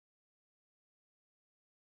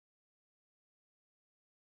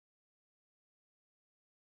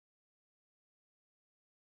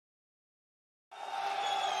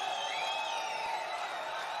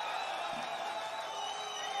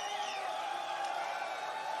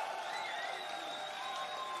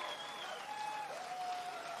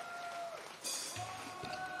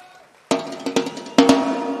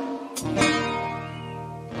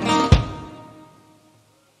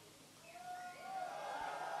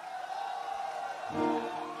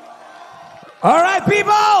All right,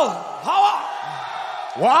 people.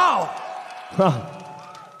 Wow.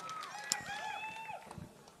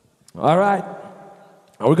 All right.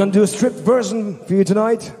 Are we going to do a stripped version for you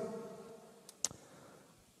tonight?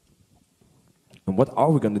 And what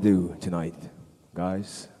are we going to do tonight,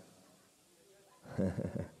 guys?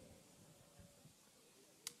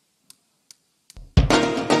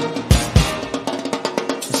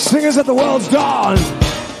 Singers at the world's dawn.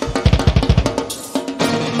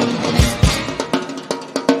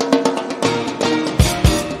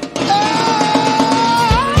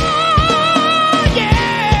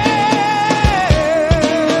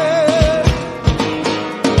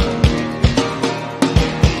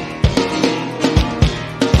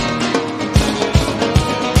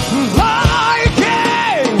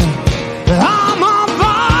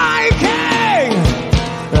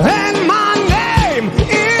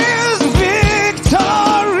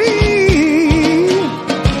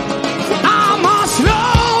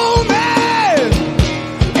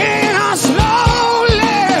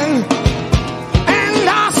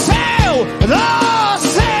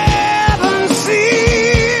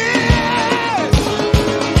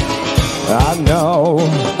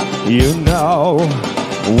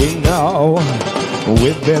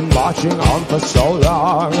 We've been marching on for so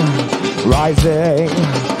long, rising,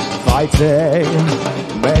 fighting,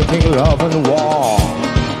 making love and war.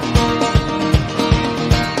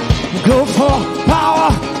 Go for power,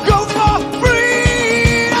 go for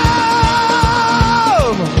freedom.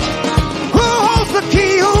 Who holds the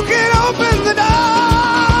key? Who can open the door?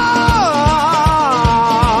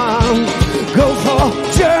 Go for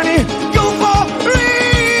journey, go for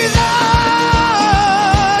reason.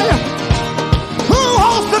 Who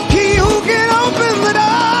holds the key? Who can open the door?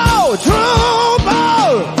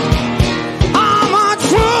 Trooper, I'm a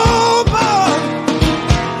trooper,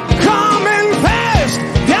 coming fast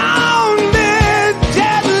down the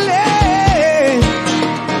deadly.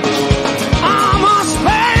 I'm a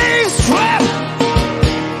space trip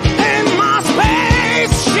in my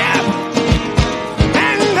spaceship,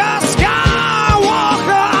 and the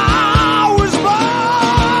Skywalker I was born.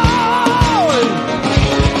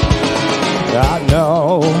 I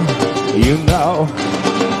know, you know,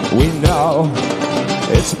 we know,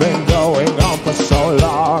 it's been going on for so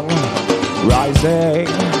long, rising,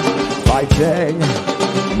 fighting,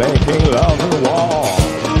 making love and war.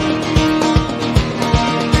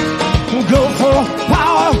 Go for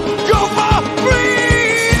power, go for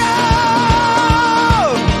freedom.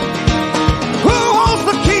 Who holds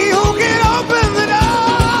the key? Who can open the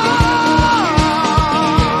door?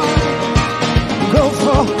 Go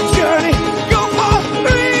for journey, go for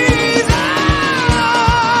reason.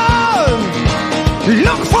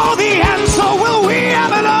 Look for the answer, will we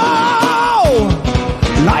ever know?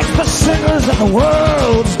 Like the singers of the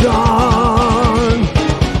world's dawn,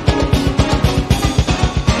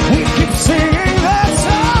 we keep singing that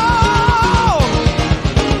song.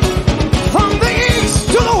 From the east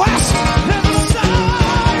to the west, there's a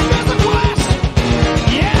side, there's a quest.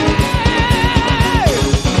 Yeah!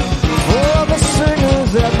 For the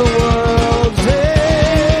singers at the world's end.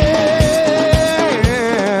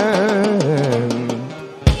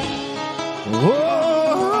 Whoa,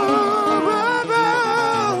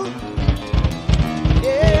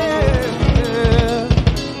 yeah.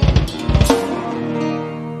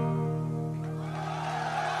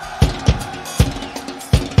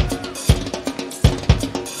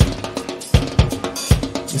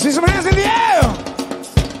 You see some hands in the air?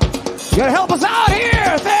 You gotta help us out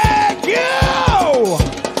here. Thank you.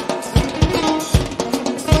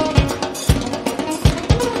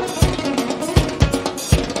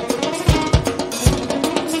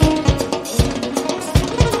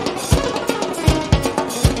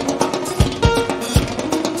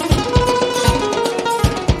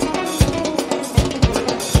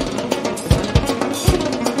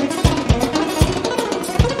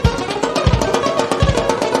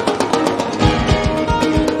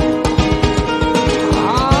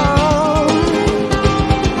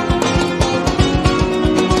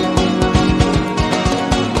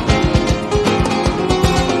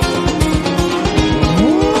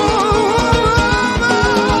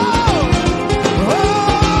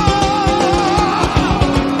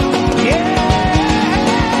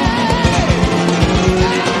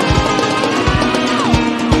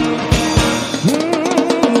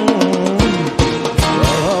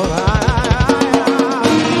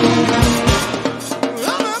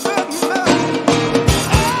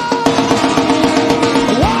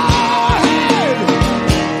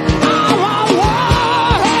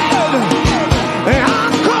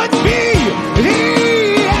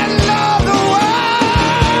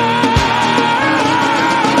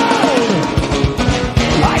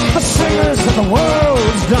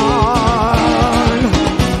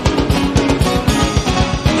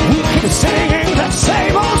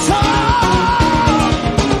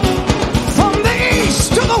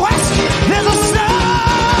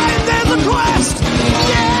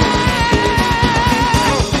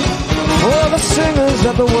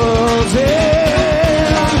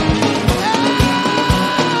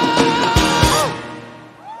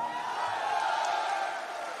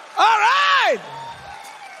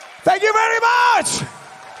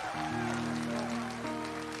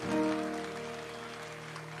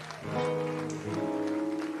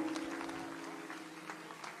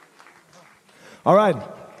 All right.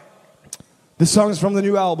 This song is from the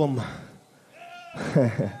new album.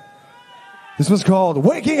 This one's called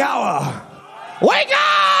Waking Hour. Wake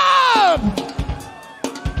up!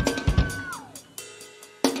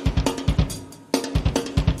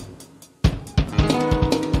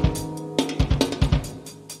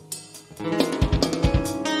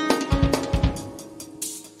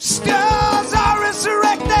 Stars are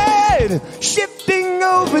resurrected, shifting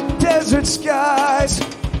over desert skies.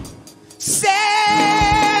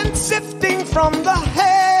 Sand sifting from the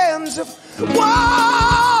hands of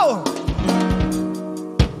whoa.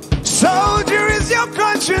 Soldier, is your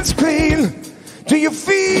conscience clean? Do you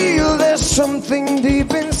feel there's something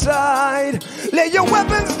deep inside? Lay your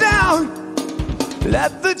weapons down,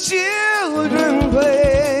 let the children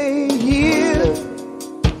play here.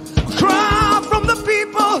 Cry from the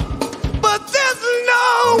people, but there's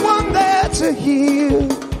no one there to hear.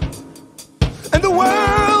 And the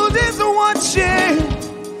world is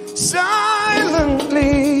watching silently.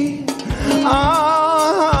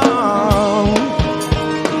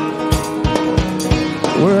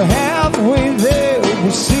 We're halfway there,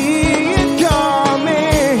 we see it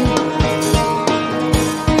coming.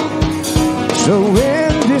 So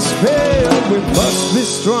in despair, we must be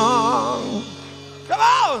strong. Come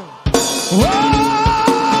on! Whoa!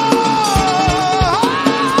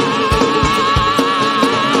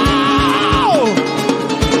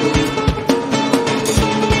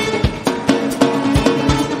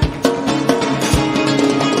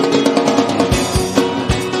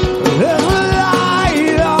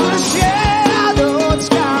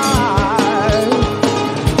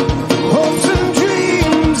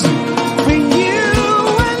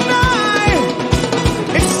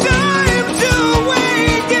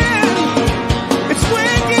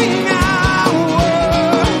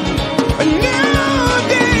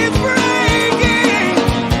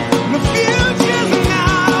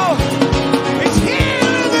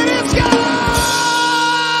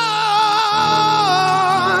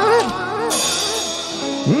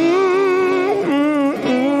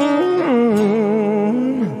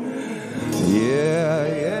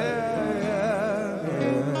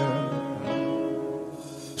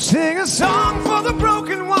 Sing a song for the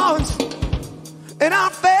broken ones, and our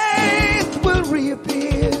faith will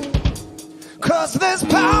reappear. 'Cause there's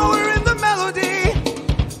power in the melody,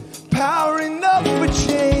 power enough for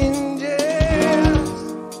changes.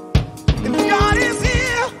 And God is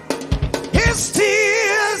here, His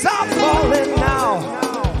tears are falling now.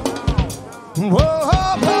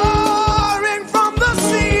 Whoa, pouring from the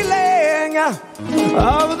ceiling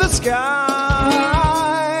of the sky.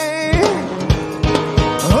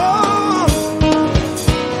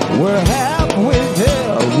 We're halfway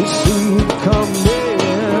there, we see it coming.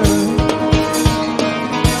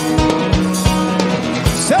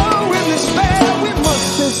 So in despair, we must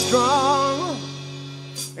be strong.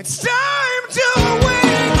 It's time to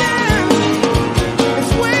awaken.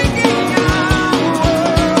 It's waking hour.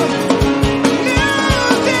 New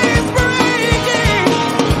day's breaking.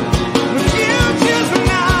 The future's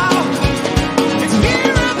now. It's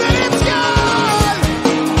here and then it's gone.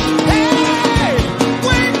 Hey,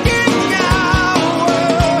 waking hour.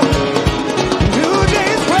 New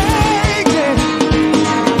day's breaking.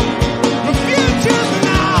 The future's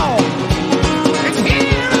now. It's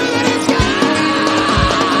here and then it's gone.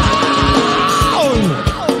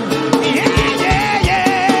 Yeah, yeah,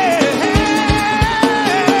 yeah.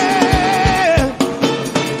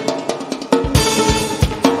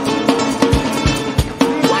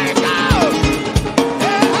 Wake up.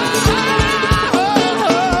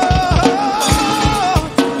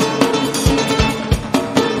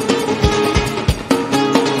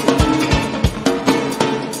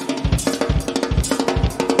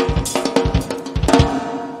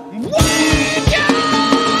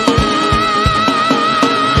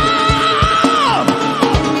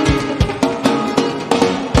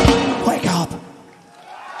 Wake up.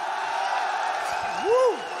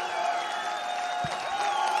 Woo.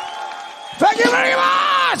 Thank you very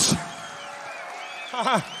much.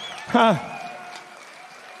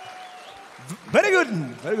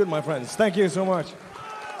 Very good, my friends. Thank you so much.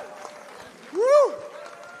 Woo.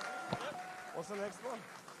 What's the next one?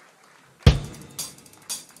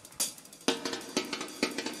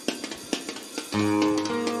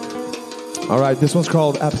 All right, this one's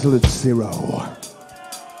called Absolute Zero.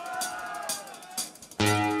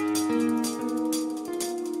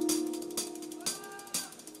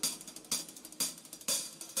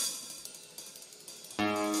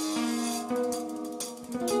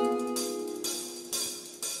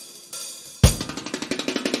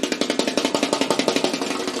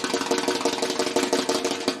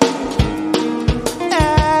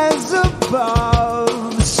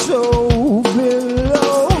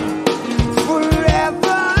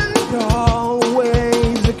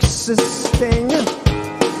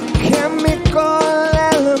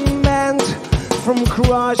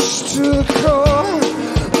 rush to the core,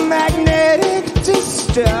 magnetic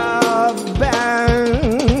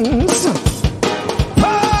disturbance,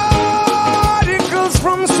 particles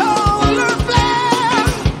from solar flare,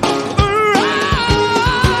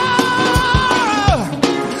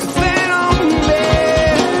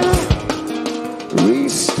 phenomenon,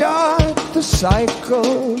 restart the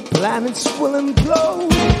cycle, planets will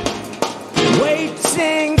implode,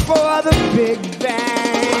 waiting for the Big Bang,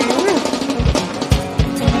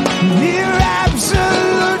 near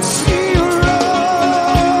absolute zero,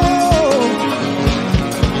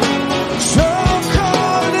 so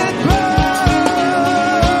cold it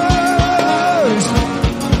burns,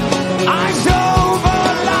 eyes over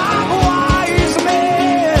like wise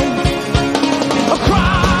men, a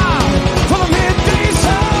cry for the midday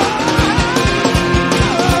sun,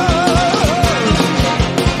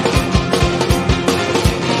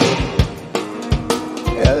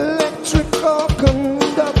 electrical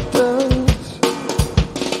conductors,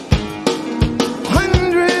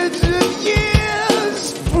 hundreds of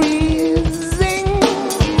years freezing,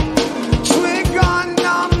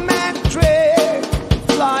 trigonometric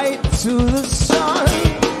flight to the sun,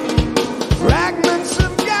 fragments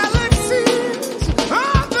of galaxies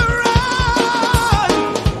on the run,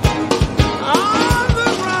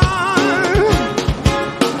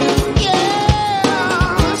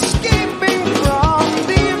 yeah, escaping from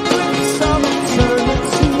the embrace of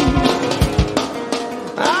eternity.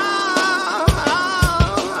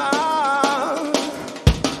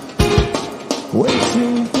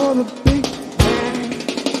 Waiting for the Big Bang.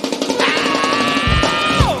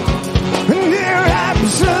 Near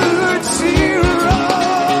absolute zero.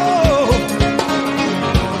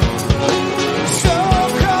 So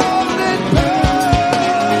cold it burns.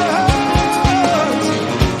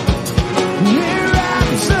 Near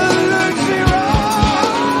absolute zero.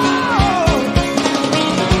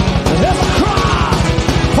 There's a cry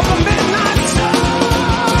for the midnight sun.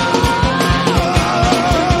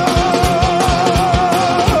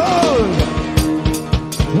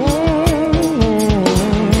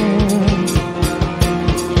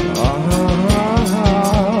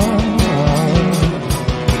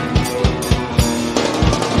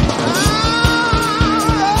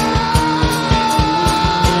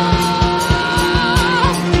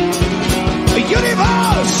 A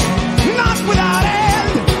universe not without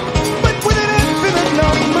end, but with an infinite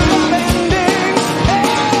number of endings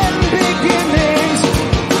and beginnings.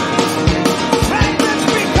 Fragments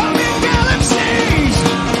becoming galaxies,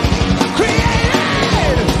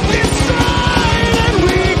 created, destroyed, and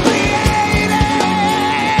recreated.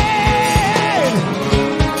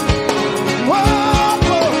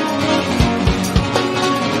 Whoa,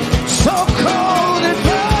 so cold it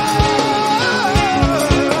burns.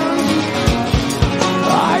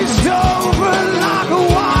 Eyes over like a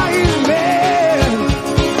wise man,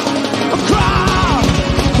 a cry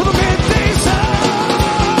for the midday sun,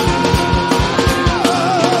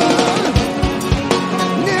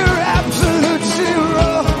 near absolute zero,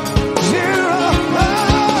 zero,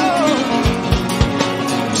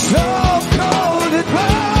 so cold it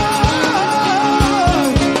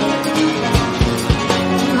burns.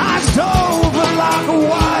 Eyes over like a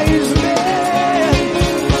wise man,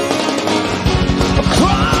 a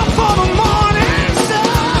cry for the morning sun.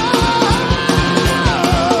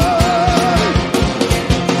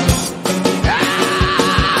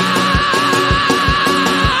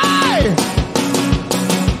 Hey!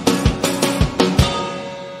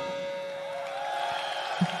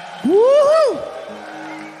 Woo-hoo!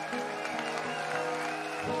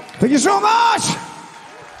 Thank you so much.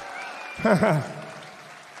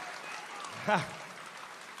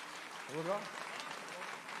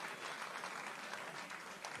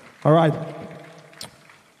 All right.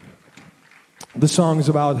 This song is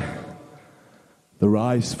about the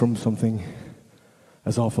rise from something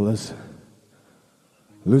as awful as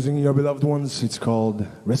losing your beloved ones. It's called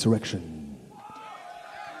Resurrection.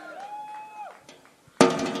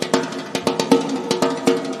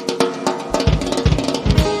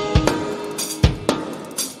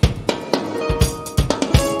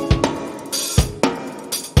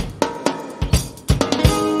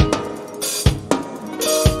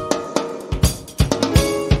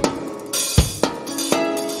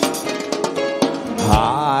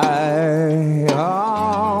 High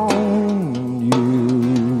on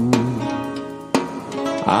you,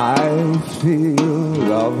 I feel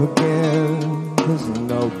love again. There's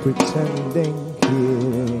no pretending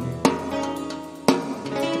here.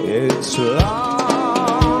 It's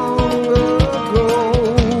long ago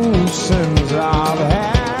since I've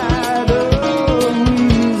had a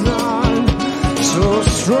reason so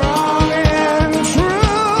strong and true.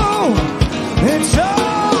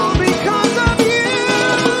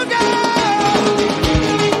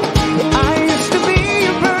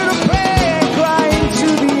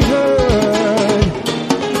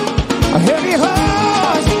 heavy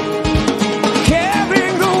heart,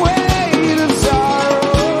 carrying the weight of sorrow.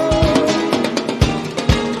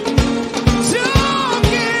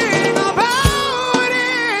 Talking about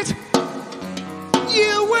it,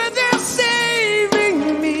 you were there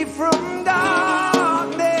saving me from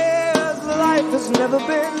darkness. Life has never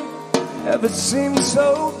been, ever seemed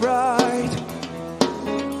so bright.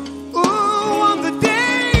 Ooh, on the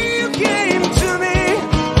day you came to me,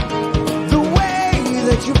 the way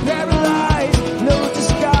that you paralyzed, no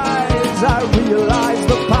disguise, I realized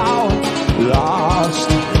the power lost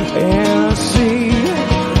in a sea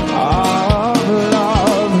of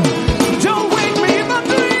love. Don't wake me if I'm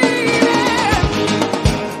dreaming.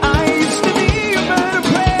 I used to be a bird of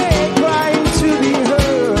prey, crying to be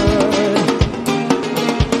heard.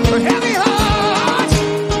 A heavy heart,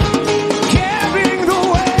 carrying the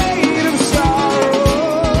weight of sorrow.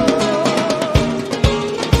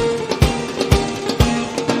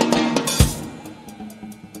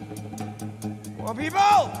 Well,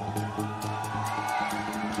 people!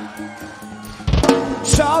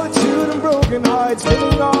 Solitude and broken hearts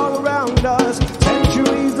living all around us.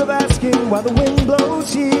 Centuries of asking why the wind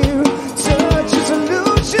blows here. Such a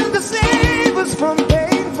solution to save us from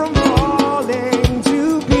pain, from falling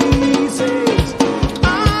to pieces.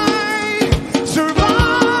 I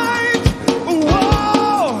survived a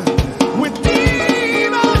war with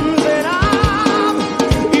demons, and I'm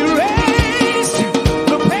erased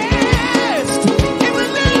the past. It's a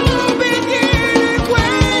new beginning,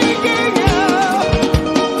 waking up,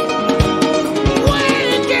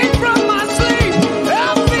 waking from my sleep. I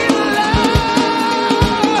feel alive,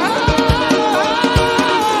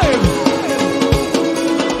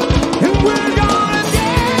 and we're gonna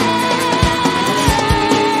dance.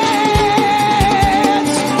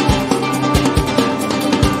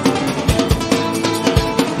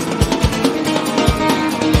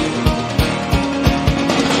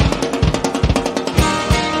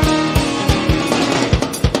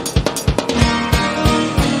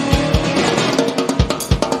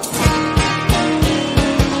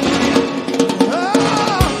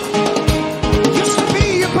 Used to be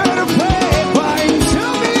a bird of prey, crying to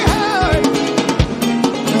be heard.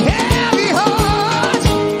 Heavy heart,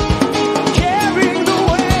 carrying the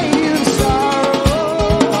weight of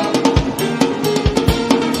sorrow.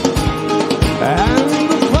 And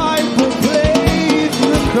the piper plays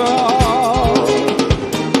the call.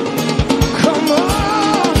 Come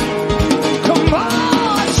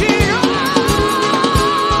on, cheer on.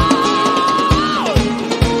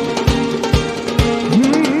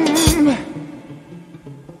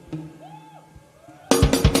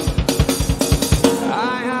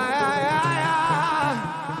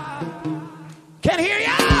 Can't hear you.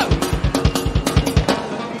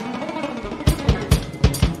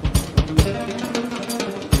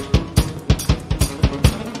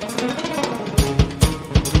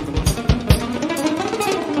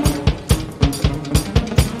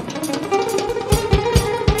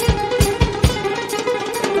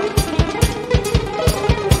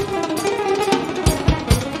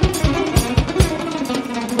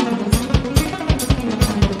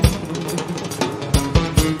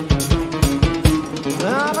 Yeah.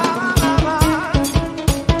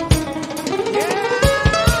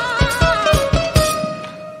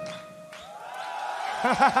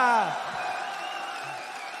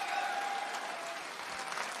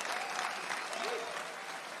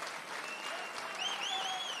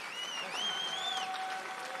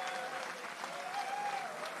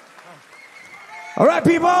 All right,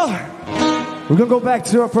 people. We're gonna go back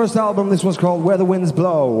to our first album. This one's called Where the Winds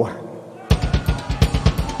Blow.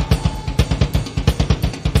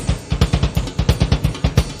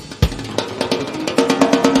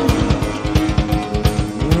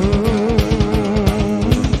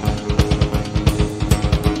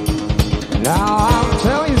 Now I'll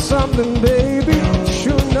tell you something, baby. You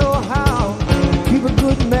sure know how to keep a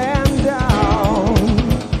good man down.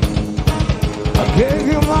 I gave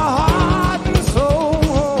you my heart and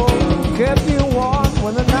soul, kept you warm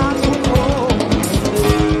when the nights were cold.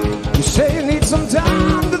 You say you need some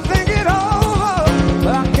time to think it over,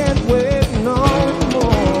 but I can't wait no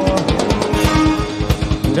more.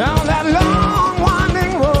 Down that long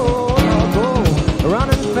winding road, I'll go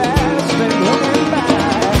running fast and looking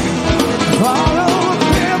back. Follow the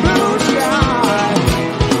clear blue sky.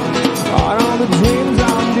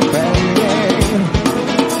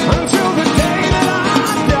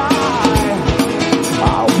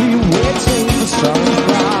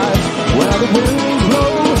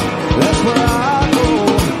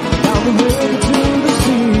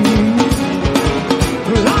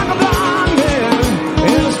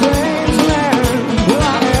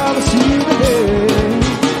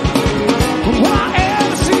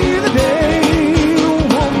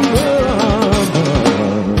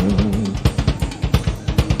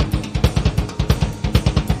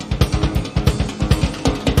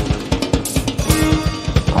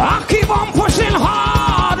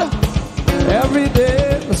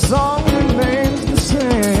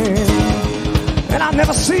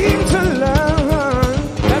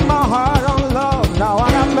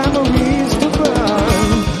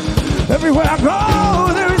 Everywhere I go,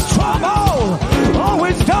 there is trouble,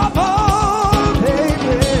 always double,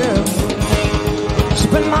 baby.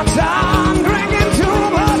 Spend my time drinking too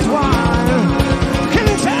much wine,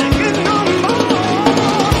 can't take it no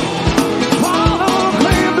more. Follow the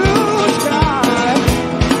clear blue sky,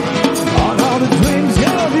 on all the dreams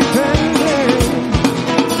you're defending,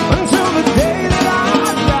 until the day that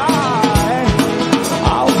I die.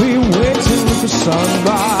 I'll be waiting for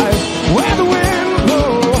sunrise, where the wind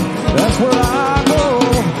blows, that's where I go,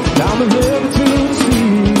 down the river to the sea.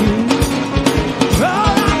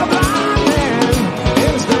 Like a blind man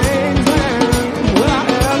in a strange land, will I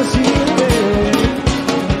ever see the day?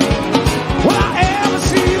 Will I ever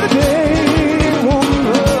see the day,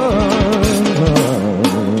 woman?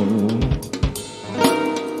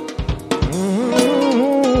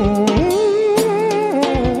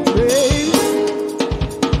 Baby.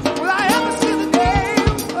 Will I ever see the day?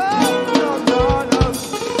 Oh, no, no, no.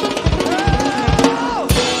 Oh,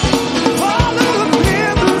 follow the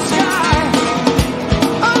clear blue sky,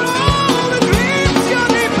 on all the dreams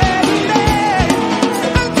you're defending,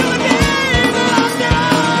 until the day that I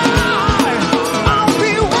die. I'll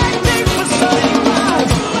be waiting for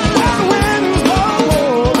sunrise, where the winds blow,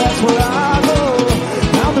 that's where I go,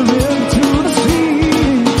 down the river to the sea.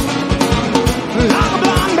 Like a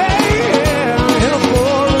blind man in a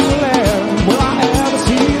foreign land, will I ever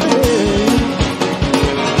see the day?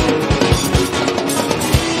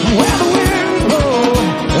 Where the winds blow,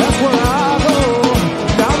 that's where I go,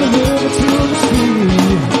 down the river to the sea.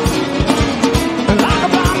 Like a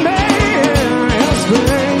blind man in a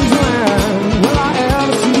strange land, will I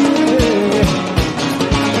ever see the day?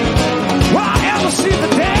 Will I ever see the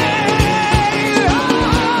day?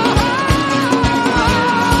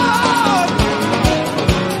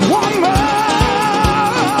 Woman,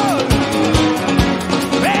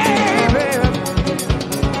 baby,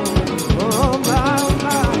 oh my,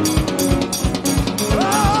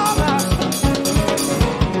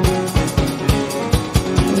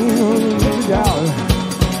 get you down.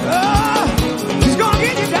 She's gonna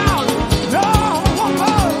get you down. No, woman,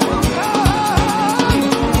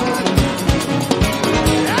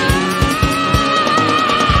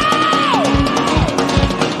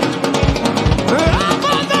 up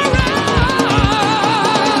on the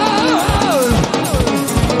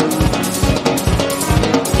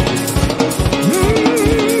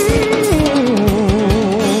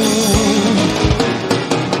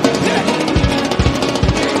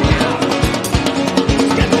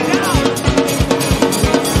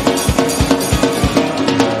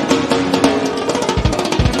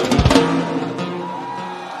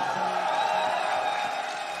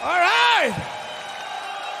All right.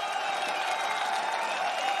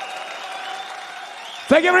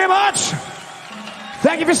 Thank you very much.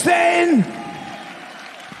 Thank you for staying.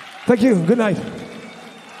 Thank you. Good night.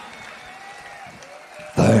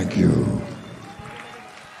 Thank you.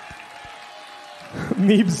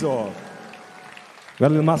 Meebzor. Got a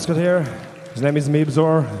little mascot here. His name is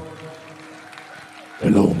Meebzor.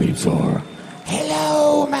 Hello, Meebzor.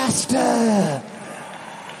 Hello, master.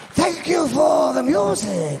 Thank you for the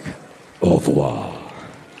music. Au revoir.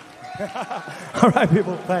 All right,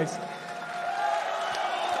 people. Thanks.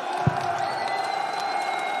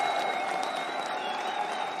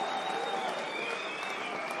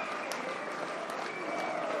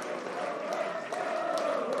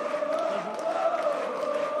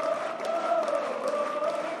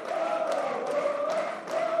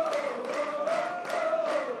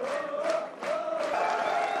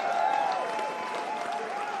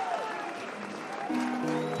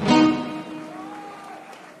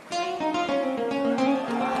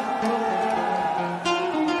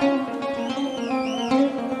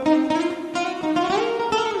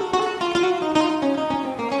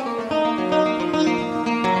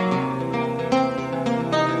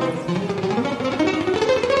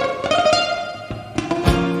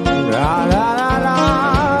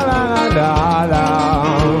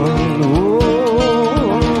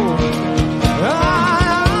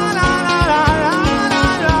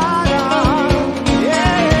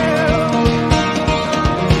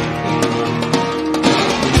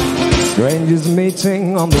 Strangers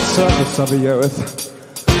meeting on the surface of the earth,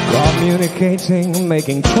 communicating,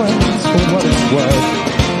 making trends for what it's worth.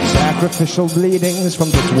 Sacrificial bleedings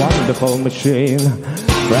from this wonderful machine,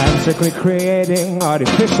 frantically creating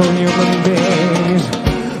artificial human beings,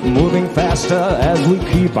 moving faster as we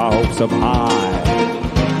keep our hopes up high.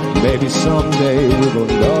 Maybe someday we will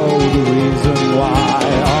know the reason why.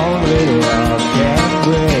 Only love can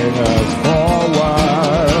bring us forward.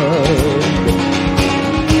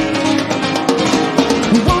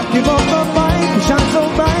 We won't give up the fight, we shine so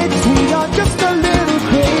bright, sweet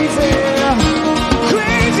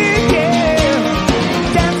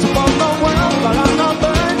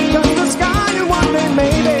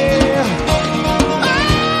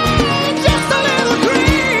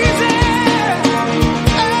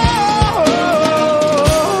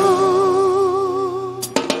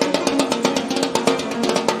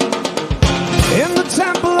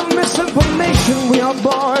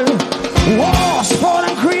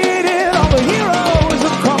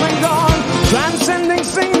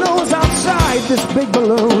this big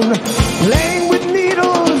balloon, playing with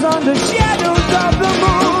needles under shadows of the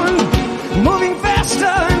moon, moving faster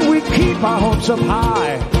and we keep our hopes up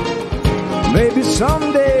high. Maybe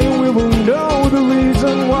someday we will know the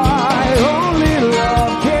reason why. Only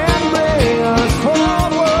love can bring us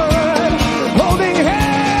forward, holding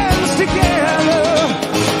hands together.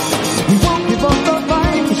 We won't give up the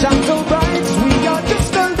fight, we shine so bright, we are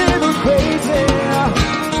just a little crazy.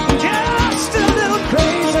 Just a little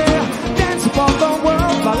crazy. Dance upon the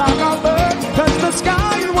world, fly like a bird, touch the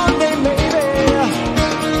sky and one day maybe.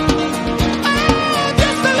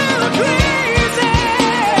 Just a little crazy.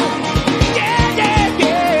 Yeah, yeah,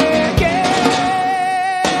 yeah, yeah.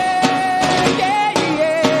 Yeah,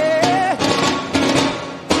 yeah.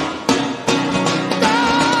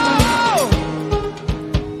 Oh.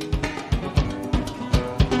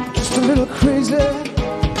 Just a little crazy.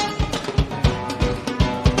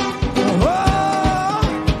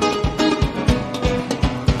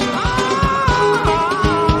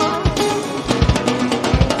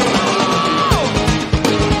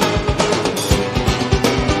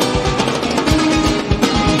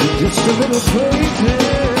 Just a little crazy.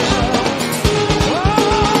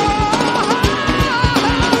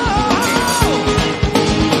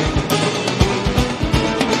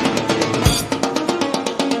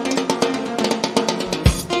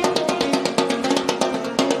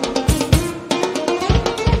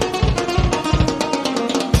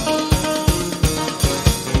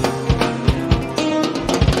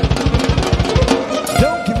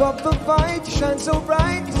 Don't give up the fight, you shine so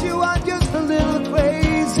bright, 'cause you are just a little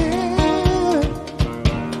crazy.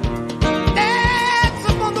 Dance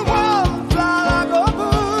upon the world, fly like a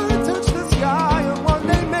bird, touch the sky, and one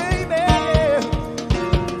day maybe.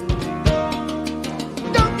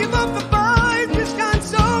 Don't give up the fight, you shine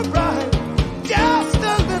so bright, just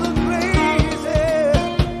a little crazy.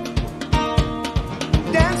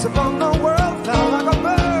 Dance upon the world, fly like a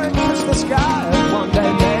bird, touch the sky, and one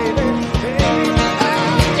day maybe.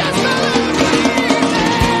 Just a little crazy.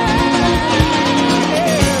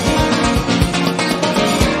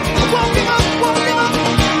 Won't give up, won't give up,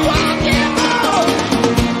 won't give up.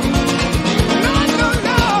 No, no,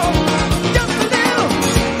 no. Just a little.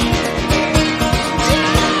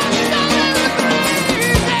 Just a little crazy.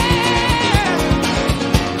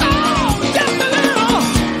 Oh, just a little.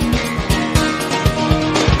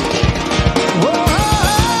 Whoa.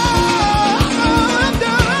 Da,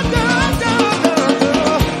 da, da, da, da.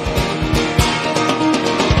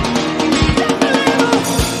 Just a little.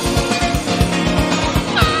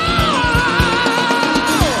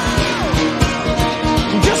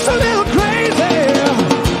 Just a little crazy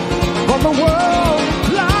on the world,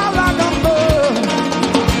 fly like a bird,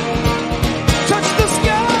 touch the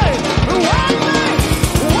sky,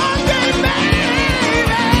 one day,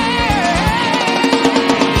 baby.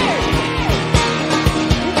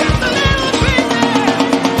 Just a little crazy.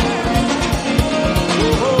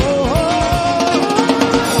 Oh,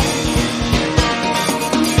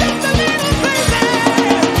 just a little crazy.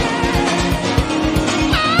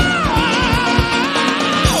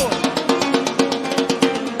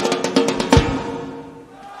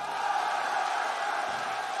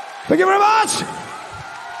 Thank you very much.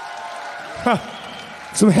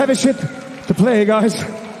 Some heavy shit to play, guys.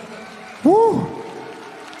 Woo.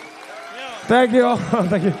 Thank you.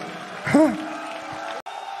 Thank you.